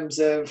terms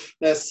of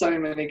there's so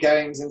many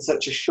games in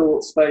such a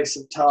short space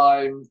of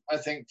time, I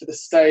think for the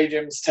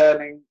stadiums,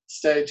 turning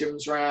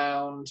stadiums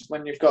round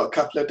when you've got a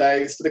couple of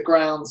days, for the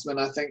groundsmen,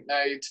 I think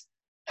they'd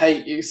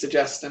hate you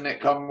suggesting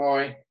Nick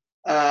Conroy.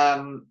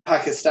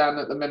 Pakistan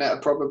at the minute are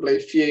probably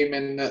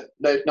fuming that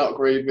they've not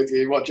agreed with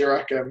you. What do you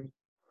reckon?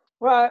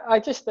 Well, I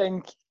just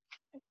think,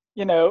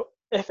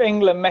 if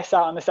England miss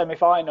out on the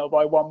semi-final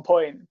by 1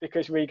 point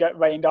because we get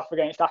rained off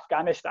against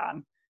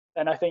Afghanistan,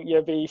 then I think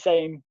you'll be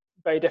saying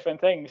very different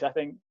things. I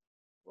think,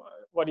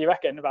 what do you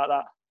reckon about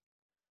that?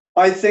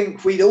 I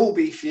think we'd all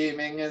be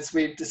fuming as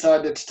we've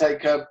decided to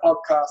take a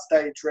podcast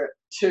day trip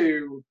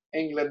to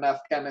England and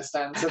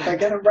Afghanistan. So if they're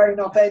going to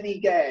rain off any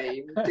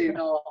game, do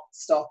not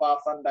stop our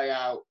fun day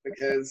out,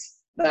 because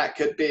that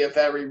could be a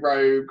very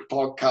rogue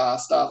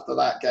podcast after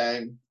that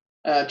game.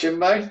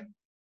 Jimbo?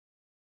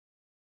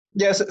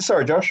 Yes,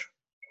 sorry, Josh.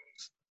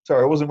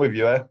 Sorry, I wasn't with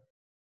you there.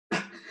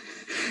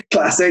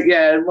 Classic,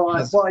 yeah.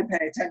 Why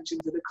pay attention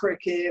to the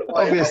cricket?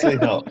 Obviously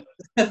not.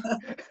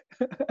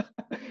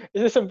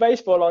 Is there some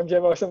baseball on,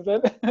 Jim, or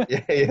something?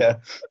 Yeah.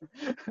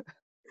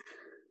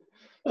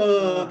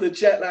 Oh, the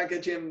jet lag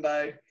of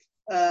Jimbo.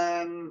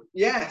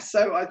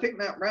 So I think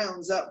that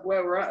rounds up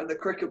where we're at the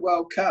Cricket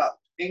World Cup.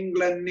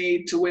 England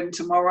need to win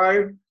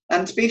tomorrow.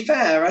 And to be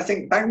fair, I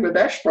think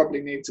Bangladesh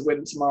probably need to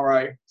win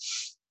tomorrow.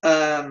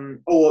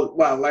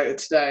 Later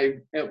today.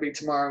 It'll be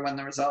tomorrow when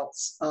the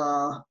results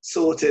are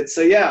sorted.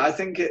 So yeah, I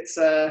think it's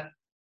going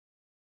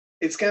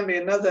to be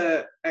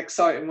another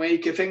exciting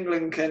week. If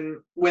England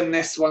can win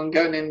this one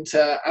going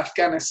into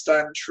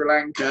Afghanistan, Sri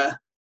Lanka,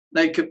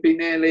 they could be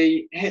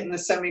nearly hitting the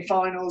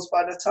semi-finals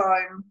by the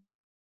time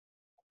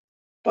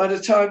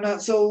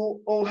that's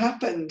all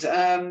happened.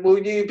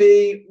 Will you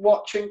be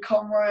watching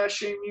Conroy? I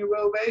assume you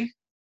will be.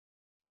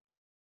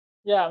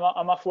 Yeah,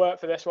 I'm off work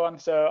for this one,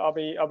 so I'll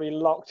be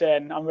locked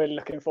in. I'm really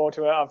looking forward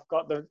to it. I've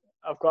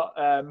got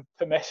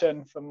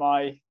permission from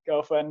my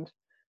girlfriend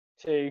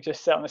to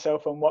just sit on the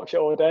sofa and watch it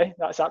all day.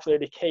 That's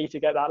absolutely key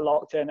to get that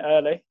locked in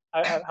early.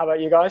 How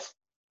about you guys?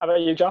 How about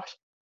you, Josh?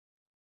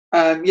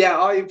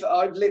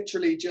 I've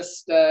literally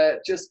just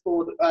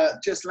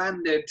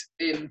landed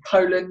in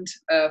Poland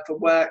for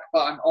work,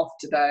 but I'm off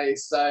today.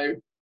 So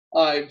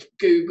I've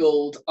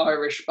Googled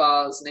Irish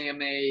bars near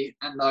me,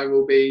 and I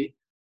will be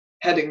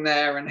heading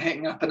there and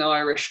hitting up an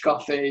Irish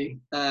coffee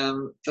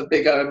for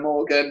Big O and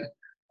Morgan.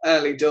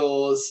 early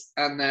doors,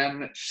 and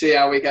then see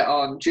how we get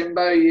on.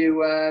 Jimbo,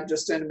 you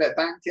just doing a bit of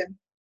banking?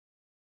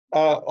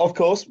 Of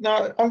course.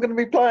 No, I'm going to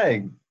be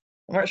playing.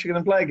 I'm actually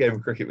going to play a game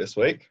of cricket this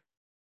week.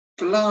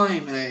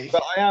 Blimey.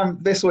 But I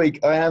am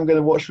going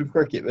to watch some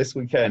cricket this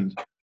weekend.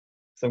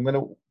 So I'm going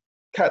to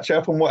catch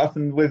up on what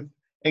happened with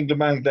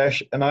England,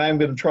 Bangladesh, and I am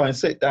going to try and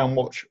sit down and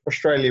watch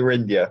Australia,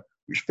 India,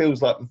 which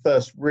feels like the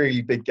first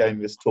really big game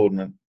of this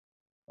tournament.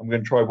 I'm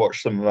going to try and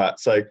watch some of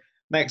that. So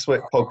next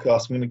week's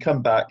podcast, I'm going to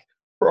come back,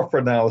 proper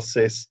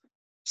analysis,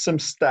 some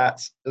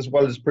stats, as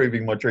well as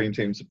proving my dream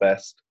team's the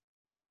best.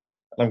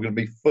 And I'm going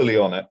to be fully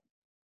on it.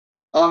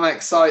 I'm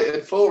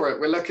excited for it.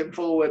 We're looking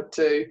forward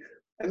to.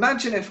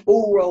 Imagine if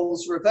all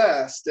roles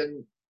reversed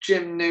and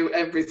Jim knew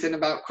everything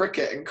about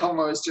cricket and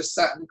Conroy was just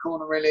sat in the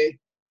corner really,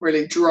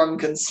 really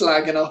drunk and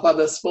slagging off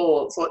other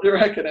sports. What do you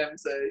reckon,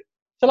 MC?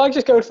 Shall I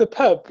just go to the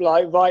pub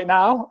like right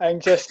now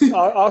and just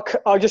I'll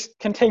just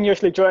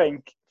continuously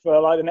drink for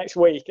like the next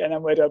week, and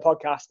then we'll do a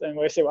podcast and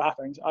we'll see what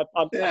happens.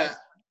 Yeah.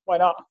 Why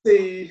not?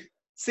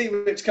 See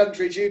which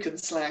countries you can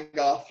slag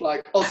off.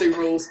 Like Aussie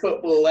rules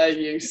football, they're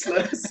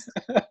useless.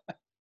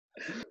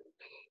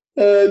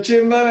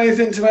 Jimbo,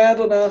 anything to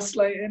add on our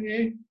slate in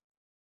you?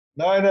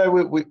 No,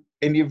 we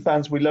Indian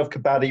fans, we love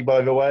kabaddi,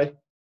 by the way.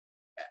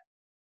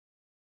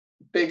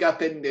 Big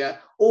up India.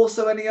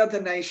 Also, any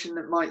other nation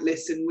that might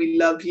listen, we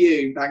love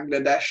you,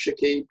 Bangladesh,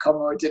 Shakib.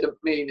 Conroy didn't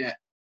mean it.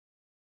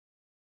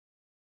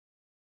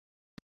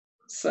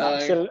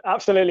 So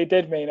absolutely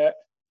did mean it,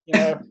 you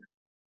know.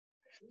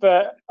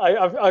 But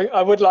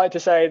I would like to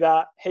say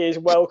that he is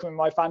welcome in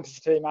my fantasy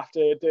team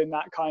after doing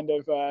that kind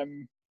of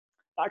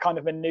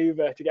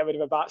manoeuvre to get rid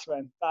of a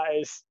batsman.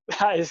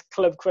 That is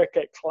club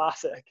cricket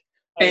classic.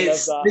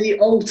 It's the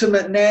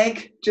ultimate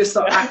neg. Just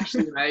like,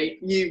 actually, mate,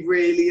 you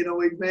really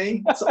annoyed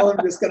me, so I'm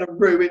just going to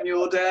ruin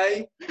your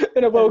day.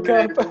 In a World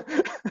Cup.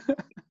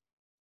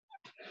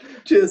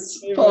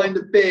 Just find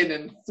a bin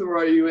and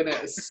throw you in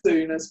it as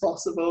soon as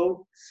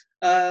possible.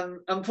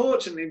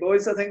 Unfortunately,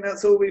 boys, I think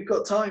that's all we've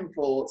got time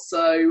for.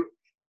 So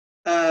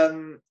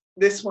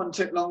this one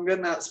took longer,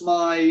 and that's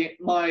my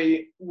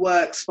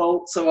work's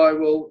fault, so I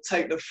will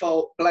take the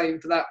blame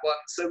for that one.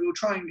 So we'll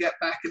try and get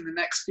back in the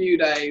next few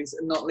days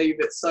and not leave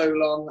it so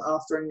long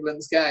after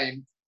England's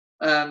game.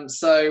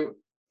 So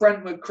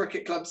Brentwood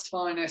Cricket Club's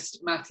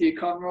finest, Matthew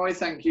Conroy,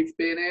 thank you for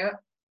being here.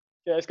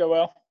 Yeah, it's go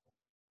well.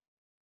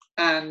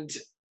 And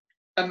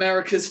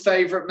America's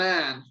favourite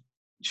man,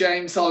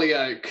 James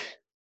Hollyoake.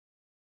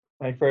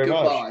 Thank you very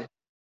much.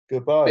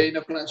 Goodbye. Been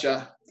a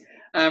pleasure.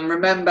 And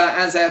remember,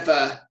 as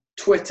ever,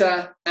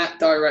 Twitter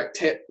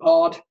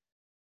 @DirectHitPod,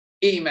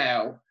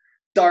 email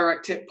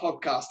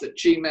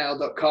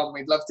directhippodcast@gmail.com.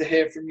 We'd love to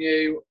hear from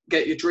you.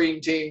 Get your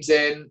dream teams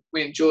in.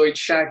 We enjoyed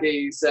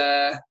Shaggy's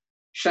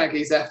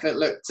effort.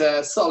 Looked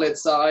solid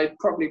side,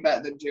 probably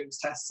better than Jim's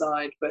test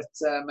side, but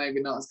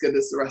maybe not as good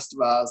as the rest of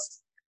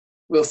ours.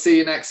 We'll see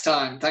you next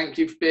time. Thank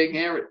you for being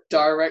here at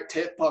Direct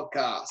Hit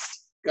Podcast.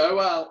 Go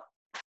well.